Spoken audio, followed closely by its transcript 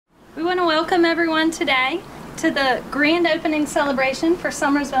We want to welcome everyone today to the grand opening celebration for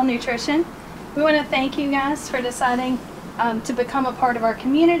Summersville Nutrition. We want to thank you guys for deciding to become a part of our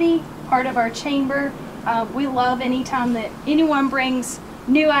community, part of our chamber. We love anytime that anyone brings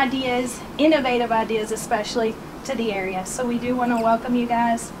new ideas, innovative ideas especially, to the area. So we do want to welcome you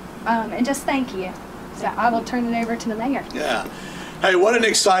guys and just thank you. So I will turn it over to the mayor. Yeah. Hey, what an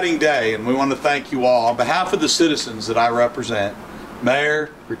exciting day, and we want to thank you all. On behalf of the citizens that I represent, Mayor,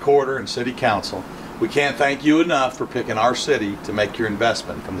 Recorder, and City Council, we can't thank you enough for picking our city to make your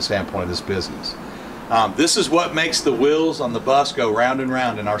investment from the standpoint of this business. This is what makes the wheels on the bus go round and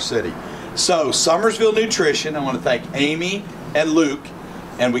round in our city. So, Summersville Nutrition, I want to thank Amy and Luke,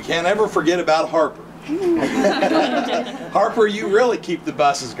 and we can't ever forget about Harper. Harper, you really keep the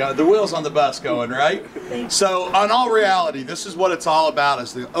buses going, the wheels on the bus going, right? So, on all reality, this is what it's all about,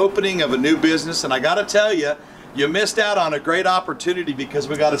 is the opening of a new business, and I got to tell you, you missed out on a great opportunity because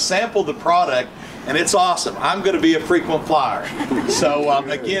we got to sample the product, and it's awesome. I'm going to be a frequent flyer. So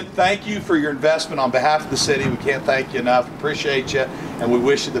again, thank you for your investment on behalf of the city. We can't thank you enough. Appreciate you, and we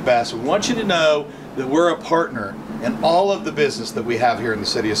wish you the best. We want you to know that we're a partner in all of the business that we have here in the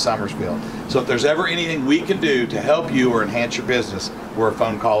city of Summersville. So if there's ever anything we can do to help you or enhance your business, we're a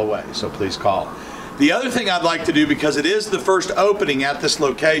phone call away. So please call. The other thing I'd like to do, because it is the first opening at this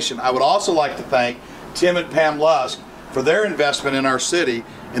location, I would also like to thank Tim and Pam Lusk for their investment in our city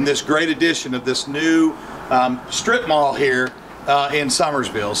in this great addition of this new strip mall here in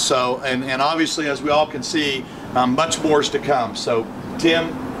Summersville. So, and obviously, as we all can see, much more is to come. So,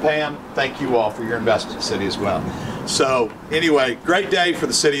 Tim, Pam, thank you all for your investment in the city as well. So, anyway, great day for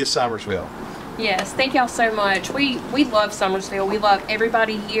the city of Summersville. Yes, thank y'all so much. We love Summersville. We love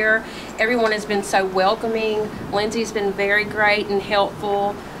everybody here. Everyone has been so welcoming. Lindsay's been very great and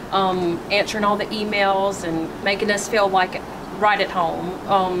helpful. Answering all the emails and making us feel like right at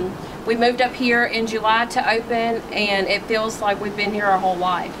home. We moved up here in July to open, and it feels like we've been here our whole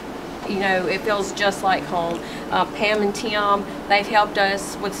life. You know, it feels just like home. Pam and Tim, they've helped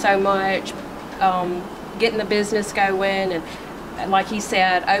us with so much, getting the business going, and like he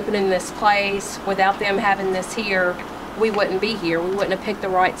said, opening this place. Without them having this here, we wouldn't be here. We wouldn't have picked the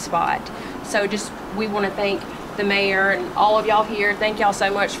right spot. So just, we want to thank the mayor and all of y'all here. Thank y'all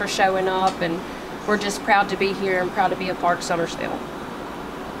so much for showing up, and we're just proud to be here and proud to be a part of Summersville.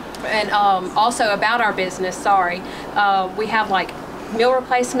 And also about our business, we have like meal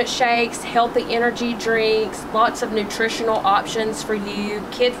replacement shakes, healthy energy drinks, lots of nutritional options for you,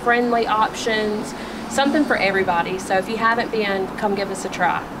 kid-friendly options, something for everybody. So if you haven't been, come give us a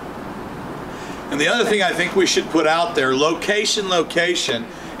try. And the other thing I think we should put out there, location.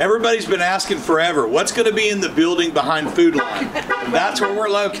 Everybody's been asking forever, what's going to be in the building behind Food Line? That's where we're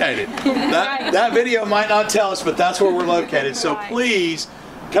located. That video might not tell us, but that's where we're located. So please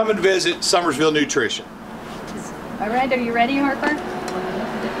come and visit Summersville Nutrition. All right, are you ready, Harper?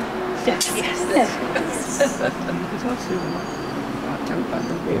 Yes.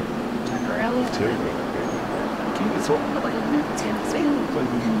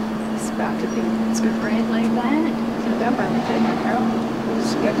 It's about to be, it's good bread like that.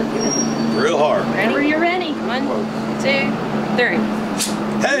 Real hard. Whenever you're ready. 1, 2, 3.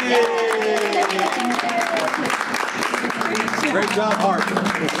 Hey! Great job, Harper.